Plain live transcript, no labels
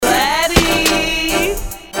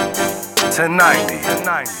1090,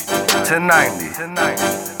 1090,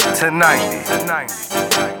 1090.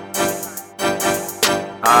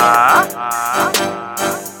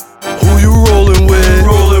 Who you rollin'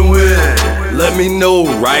 with? Let me know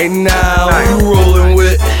right now. Who you rollin'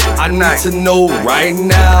 with? I need to know right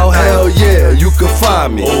now. Hell yeah, you can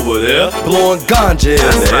find me over there, blowing ganja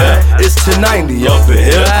in there. It's 1090 up in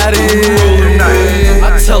here. That is.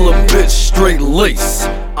 I tell a bitch straight lace,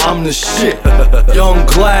 I'm the shit. Young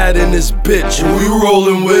Glad in this bitch. Who you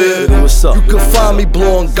rollin' with? What's up? You can find me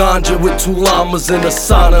blowing ganja with 2 llamas in the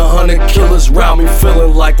sauna. 100 killers round me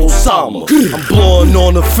feeling like Osama. I'm blowing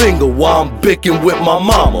on the finger while I'm bicking with my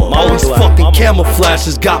mama. All these fucking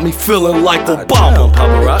camouflages got me feeling like Obama.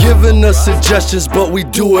 Giving us suggestions, but we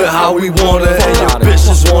do it how we want it. And your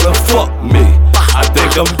bitches wanna fuck me. I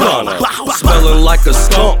think I'm gonna. Smelling like a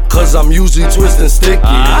skunk, cause I'm usually twisting sticky.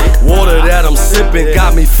 Water that I'm sipping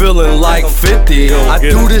got me feeling like 50. I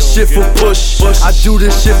do this shit for push, I do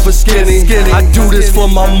this shit for skinny. I do this for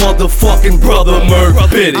my motherfucking brother Merc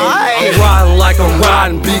Biddy. I'm riding like I'm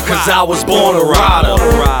riding because I was born a rider.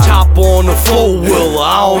 Chop on the 4-wheeler,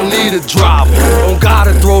 I don't need a driver. Don't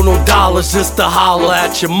gotta throw no dollars just to holler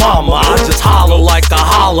at your mama. I just holler like a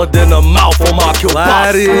holler, then a mouth on my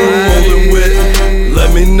kielbasa. Rollin' with,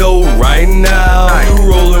 let me know right now. You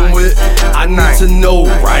rollin' with, I need to know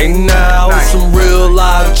right now. Some real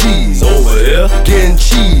live G's over here, getting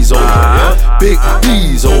cheese over here, big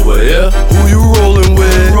B's over here. Who you rollin' with?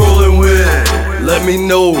 Let me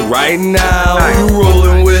know right now. You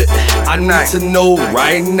rollin' with, I need to know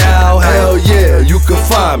right now. Hell yeah, you can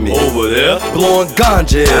find me over there, blowing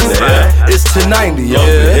ganja in there. It's 1090 up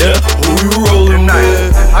in here. Who you rollin'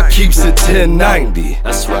 with? I keeps it 1090.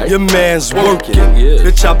 That's right. Your man's working.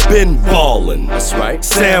 Bitch, I been ballin'. That's right.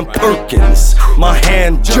 Sam Perkins, my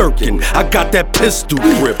hand jerking. I got that pistol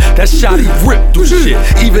grip. That shot he ripped through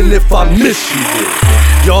shit, even if I miss you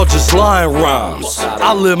with. Y'all just lying rhymes.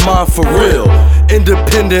 I live mine for real.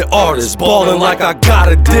 Independent artist, ballin' like I got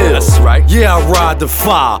a deal. That's right. Yeah, I ride the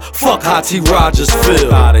fire. Fuck how T. Rogers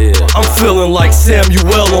feel. I'm feeling like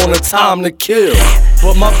Samuel on a Time to Kill.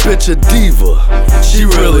 But my bitch a diva, she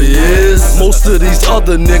really is. Most of these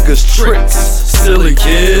other niggas tricks, silly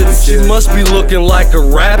kids. She must be looking like a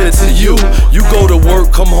rabbit to you. You go to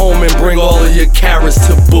work, come home and bring all of your carrots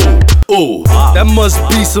to boo. Ooh, that must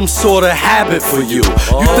be some sort of habit for you.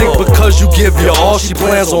 You think because you give your all, she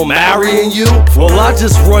plans on marrying you? Well, I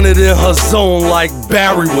just run it in her zone like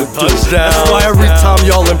Barry would do. That's why every time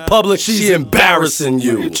y'all in public, she's embarrassing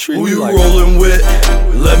you. Who you rollin' with?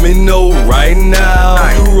 Let me know right now.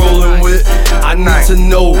 Who you rollin' with? I need to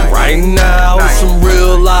know right now. Some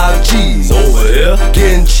real live G's over here,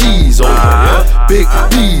 getting cheese over here, big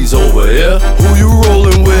B's over here. Who you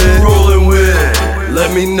rollin' with?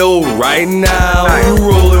 Let me know right now. Who you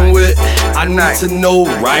rollin' with? I need to know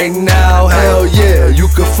right now. Hell yeah, you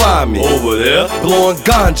can find me over there, blowing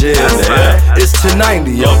ganja in there. It's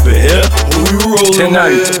 1090 up in here. Who you rollin'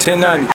 with? 1090.